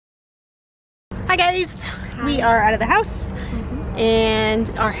Hi guys! Hi. We are out of the house and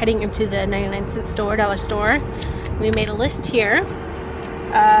are heading into the 99-cent store, dollar store. We made a list here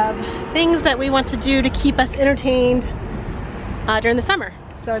of things that we want to do to keep us entertained during the summer.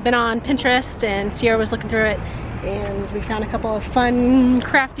 So I've been on Pinterest and Sierra was looking through it and we found a couple of fun,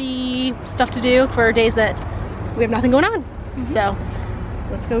 crafty stuff to do for days that we have nothing going on. So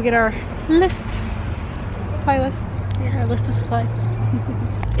let's go get our list, supply list, our list of supplies.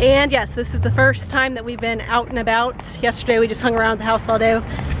 And yes, this is the first time that we've been out and about. Yesterday we just hung around the house all day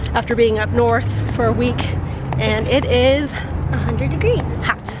after being up north for a week, and it is 100 degrees.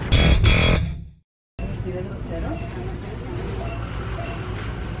 Hot.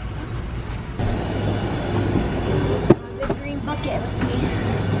 The green bucket with me.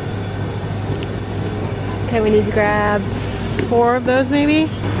 Okay, we need to grab 4 of those maybe.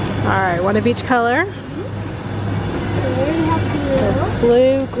 All right, one of each color. So we already have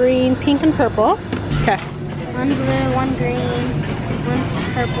Blue, green, pink, and purple. Okay. one blue, one green, one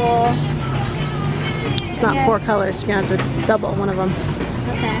purple. It's not 4 colors. You're gonna have to double one of them.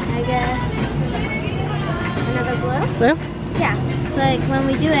 Okay, I guess another blue. Blue? Yeah. So like when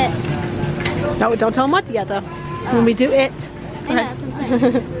we do it. No, don't tell them what yet though. When we do it. I know, that's what I'm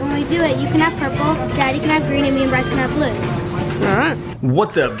saying. When we do it, you can have purple, Daddy can have green, and me and Bryce can have blues. All right.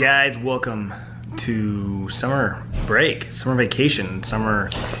 What's up, guys? Welcome to summer break, summer vacation. Summer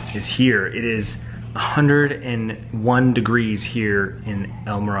is here. It is 101 degrees here in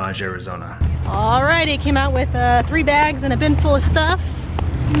El Mirage, Arizona. Alrighty, came out with 3 bags and a bin full of stuff.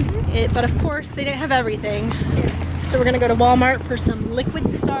 But of course, they didn't have everything. So we're gonna go to Walmart for some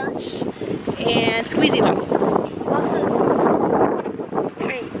liquid starch and squeezy bottles.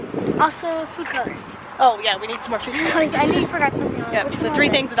 Also food coloring. Oh yeah, we need some more food coloring. Because I knew you forgot something. Yep, so 3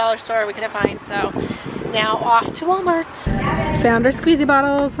 things at the dollar store we couldn't find, so now off to Walmart. Found our squeezy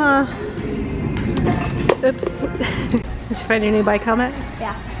bottles, huh? Oops. Did you find your new bike helmet?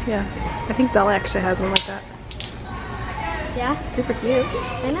 Yeah. Yeah. I think Bella actually has one like that. Yeah? Super cute.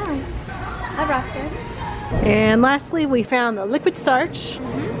 I know. I rock this. And lastly, we found the liquid starch,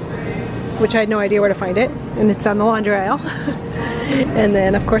 which I had no idea where to find it, and it's on the laundry aisle. And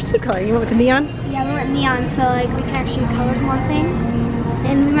then, of course, food coloring. You went with the neon? Yeah, we went neon, so like we can actually color more things,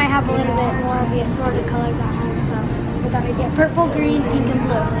 and we might have a little bit more of the assorted colors at home. So we thought we'd get purple, green, pink, and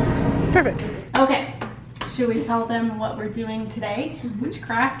blue. Perfect. Okay. Should we tell them what we're doing today? Which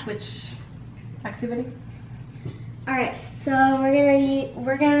craft? Which activity? All right, so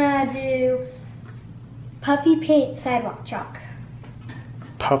we're gonna do puffy paint sidewalk chalk.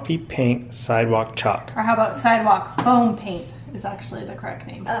 Puffy paint sidewalk chalk. Or how about sidewalk foam paint is actually the correct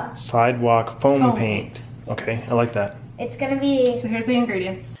name. Sidewalk foam Foam paint. Okay, I like that. It's gonna be. So here's the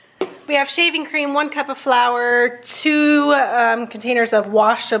ingredients. We have shaving cream, 1 cup of flour, 2 containers of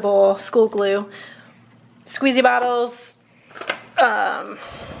washable school glue, squeezy bottles,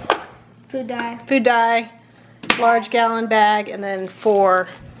 Food dye, large gallon bag, and then 4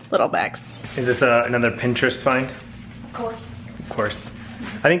 little bags. Is this another Pinterest find? Of course. Of course.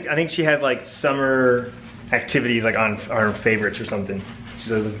 I think she has like summer activities like on our favorites or something. She's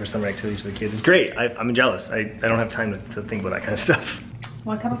always looking for summer activities for the kids. It's great. I'm jealous. I don't have time to think about that kind of stuff.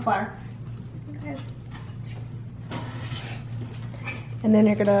 1 cup of flour. Okay. And then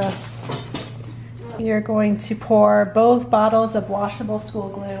you're going to pour both bottles of washable school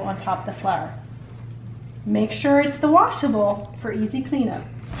glue on top of the flour. Make sure it's the washable for easy cleanup.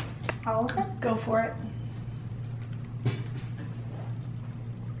 All of it? Go for it.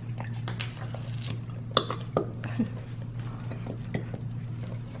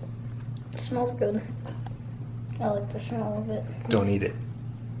 It smells good. I like the smell of it. Don't eat it.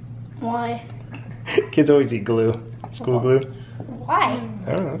 Why? Kids always eat glue. School glue. Why?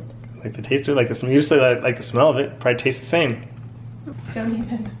 I don't know. Like the taste of it, like the smell. Usually like the smell of it. Probably tastes the same. Don't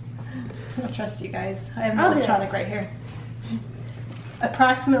even. I don't trust you guys. I have an I'll do electronic right here.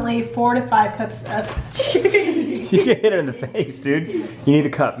 Approximately 4 to 5 cups of cheese. You can hit her in the face, dude. You need the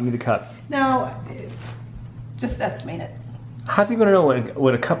cup. You need the cup. No, just estimate it. How's he gonna know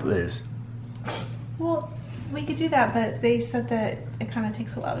what a cup is? Well, we could do that, but they said that it kind of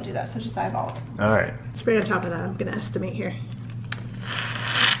takes a while to do that, so just eyeball it. All right. Spray on top of that. I'm gonna estimate here.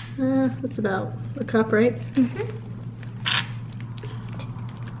 That's about a cup, right? You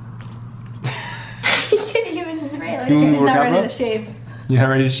can't even spray it. He's not ready to shave. You're not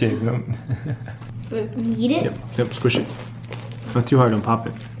ready to shave. No. Eat it? Yep, squish it. Not too hard, don't pop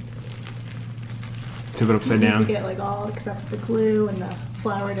it. Tip it upside down. To get like all, because that's the glue and the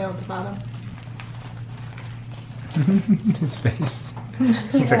flour down at the bottom. His face. I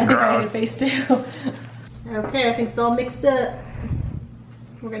think I had a face too. Okay, I think it's all mixed up.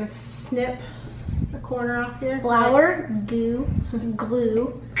 We're gonna snip the corner off here. Flour, goo,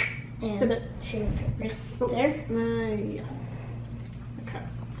 glue, Snip and it. shaving cream. Right there. Yeah. Okay.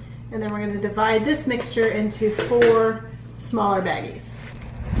 And then we're gonna divide this mixture into 4 smaller baggies.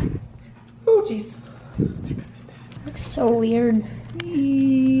 Oh, jeez. Looks so weird.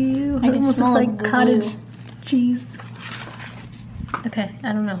 Ew, I can smell like glue. cottage cheese. Okay,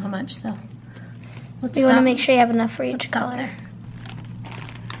 I don't know how much, so let's You want to make sure you have enough for each stop color. there.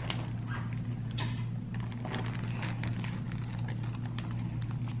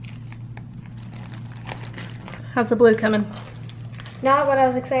 How's the blue coming? Not what I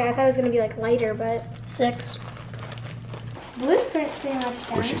was expecting. I thought it was going to be like lighter, but 6. Blue's pretty much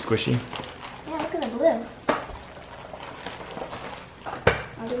Squishy, squishy. Yeah, look at the blue.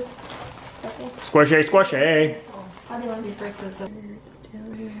 I'll do. Squishy, squishy. I'll do one. You break those up. It's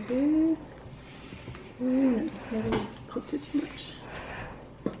down here. Never poked it too much.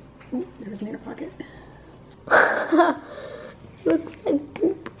 Ooh, there was an air pocket. Looks like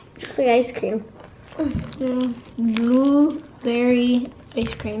poop. Looks like ice cream. Blueberry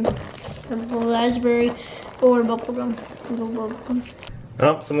ice cream. Or raspberry or bubblegum. Bubblegum.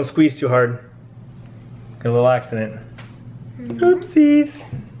 Oh, someone squeezed too hard. Got a little accident. Oopsies.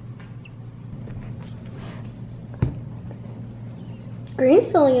 Green's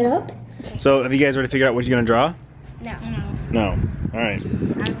filling it up. So, have you guys already figured out what you're gonna draw? No. No. All right.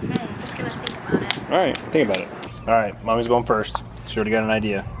 Okay, just gonna think about it. All right. Think about it. All right. Mommy's going first. She already got an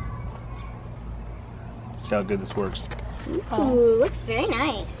idea. See how good this works. Ooh, looks very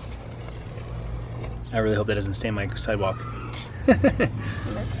nice. I really hope that doesn't stain my sidewalk. That's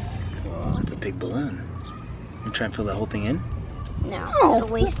cool. That's a big balloon. You try and fill that whole thing in? No, it'll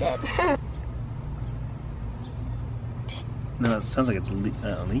waste it. No, it sounds like it's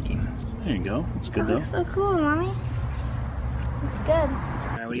leaking. There you go. It's good though. Looks so cool, Mommy. It's good. All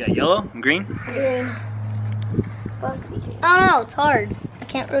right, what do you got? Yellow and green? Green. It's supposed to be green. Oh no, it's hard. I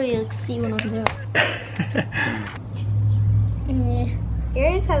can't really like, see what I'm doing. Yeah.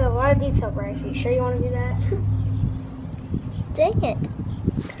 Yours has a lot of detail, Bryce. Are you sure you want to do that? Dang it.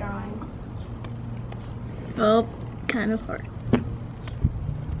 Drawing. Oh, kind of hard.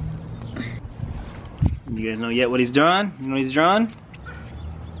 You guys know yet what he's drawing? You know what he's drawing?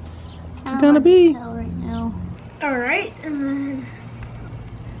 What's it gonna be? Tell right now. All right, and then.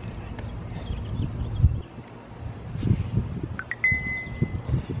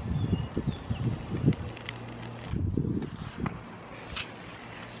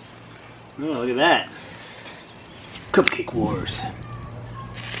 Oh, look at that. Cupcake Wars.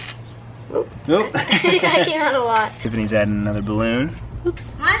 Oop. Nope. That came out a lot. Tiffany's adding another balloon.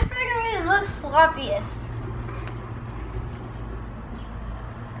 Oops. Mine's probably gonna be the most sloppiest.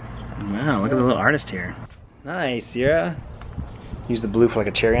 Wow, look at the little artist here. Nice, Sierra. Use the blue for like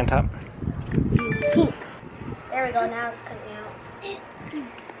a cherry on top. Use pink. There we go, now it's coming out.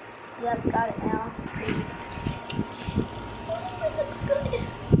 Yep, got it now. Oh, it looks good.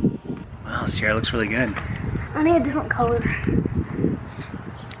 Wow, Sierra looks really good. I need a different color.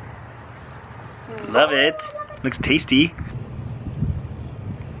 Love it. Looks tasty.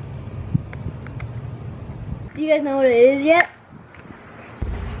 Do you guys know what it is yet?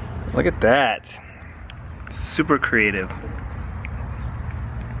 Look at that. Super creative.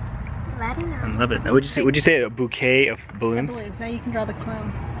 I don't know. I love it. Would you say a bouquet of balloons? Now you can draw the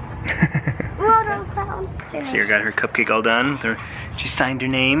clown. Oh, no, clown. Sierra got her cupcake all done. She signed her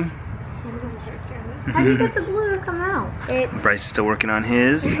name. How do you get the blue to come out? Bryce is still working on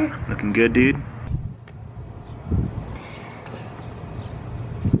his. Looking good, dude.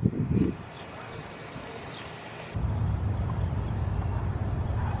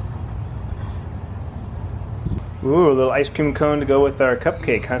 Ooh, a little ice cream cone to go with our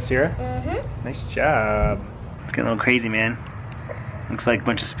cupcake, huh, Sierra? Mm-hmm. Nice job. It's getting a little crazy, man. Looks like a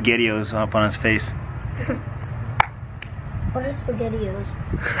bunch of SpaghettiOs up on his face. What are SpaghettiOs?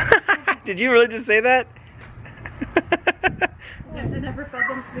 Did you really just say that? Yes, I never fed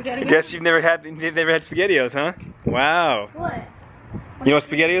them spaghetti. I guess you've never had SpaghettiOs, huh? Wow. What? You know what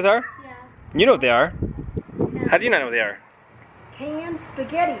SpaghettiOs are? Yeah. You know what they are. How do you not know what they are? Canned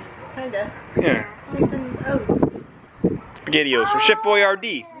spaghetti, kinda. Yeah. Shaped in O's. SpaghettiOs from Chef Boyardee. We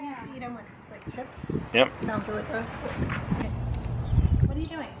used to eat them with like chips. Yep. Sounds really gross. But... Okay. What are you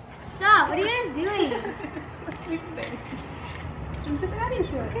doing? Stop, what are you guys doing? What are you doing? I'm just adding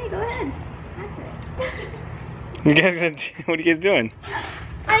to it. Okay, go ahead. After it. You guys, what are you guys doing?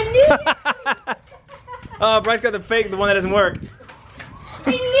 I knew it! Oh, Bryce got the fake, the one that doesn't work.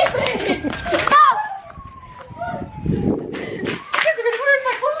 I knew it! No!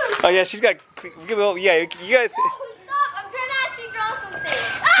 Oh yeah, she's got. Yeah, you guys. Stop! I'm trying to actually draw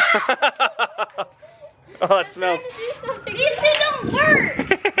something. Oh, it smells. These two don't work.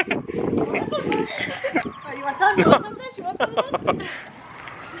 Oh, you want some? You want some of this? You want some of this?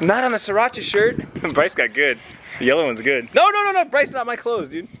 Not on the sriracha shirt. Bryce got good. The yellow one's good. No, no, no, no, Bryce, not my clothes,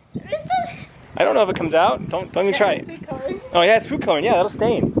 dude. I don't know if it comes out. Don't even try it. Food coloring. Oh yeah, it's food coloring. Yeah, that'll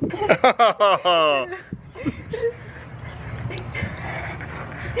stain.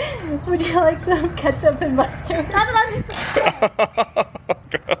 Would you like some ketchup and mustard?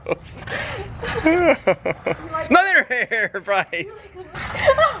 Gross. Another hair, Bryce.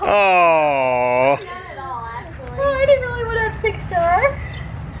 Oh. Oh, I didn't really want to have to take a shower.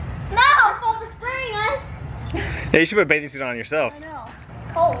 No, for spraying us. Yeah, you should put a bathing suit on yourself. I know.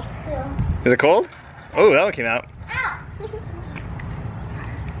 Cold too. Is it cold? Oh, that one came out. Ow. I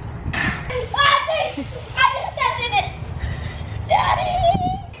just stepped in it. Daddy.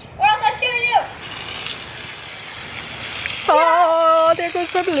 What else I shooting you? Oh, there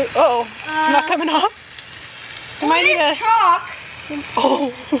goes my balloon. Uh-oh, it's not coming off. I might need a chalk.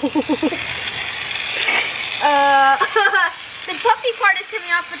 Oh. The puffy part is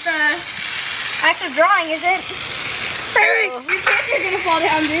coming off, but the actual drawing isn't. Your pants are gonna fall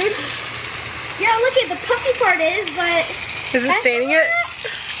down, dude. Yeah, look at the puffy part is, but Is it staining it?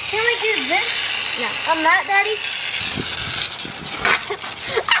 can we do this? No. On that, Daddy?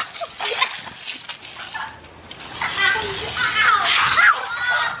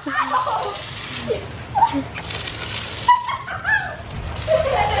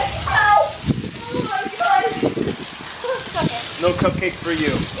 No cupcakes for you.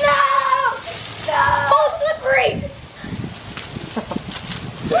 No! No! Oh, slippery!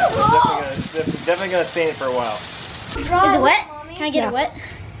 Definitely gonna stain it for a while. Is it wet? Can I get it wet?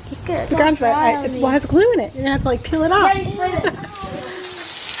 Just get it. The ground's wet. It has glue in it. You have to like peel it off. Daddy, spray this.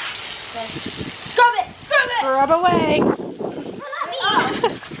 Scrub it! Scrub it! Rub away. Oh, not me.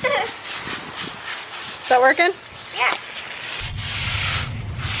 Is that working? Yeah.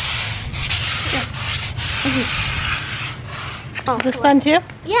 Oh, is this fun too?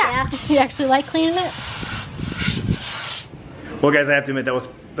 Yeah. You actually like cleaning it? Well, guys, I have to admit that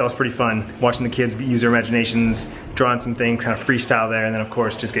was pretty fun. Watching the kids use their imaginations, drawing some things, kind of freestyle there, and then of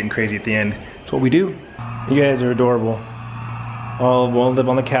course just getting crazy at the end. That's what we do. You guys are adorable. All walled up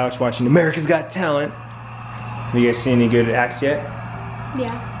on the couch watching America's Got Talent. Have you guys seen any good acts yet?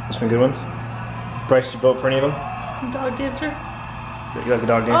 Yeah. There's some good ones. Bryce, did you vote for any of them? Dog dancer. You like the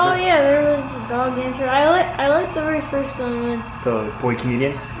dog dancer? Oh yeah, there was a dog dancer. I like the very first one when The boy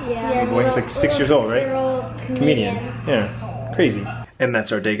comedian? yeah, boy, he's like 6 years old, right? 6-year-old Comedian. Yeah. Crazy. And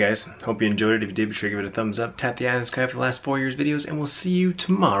that's our day, guys. Hope you enjoyed it. If you did, be sure to give it a thumbs up, tap the eye and subscribe for the last 4 years videos, and we'll see you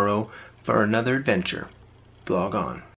tomorrow for another adventure. Vlog on.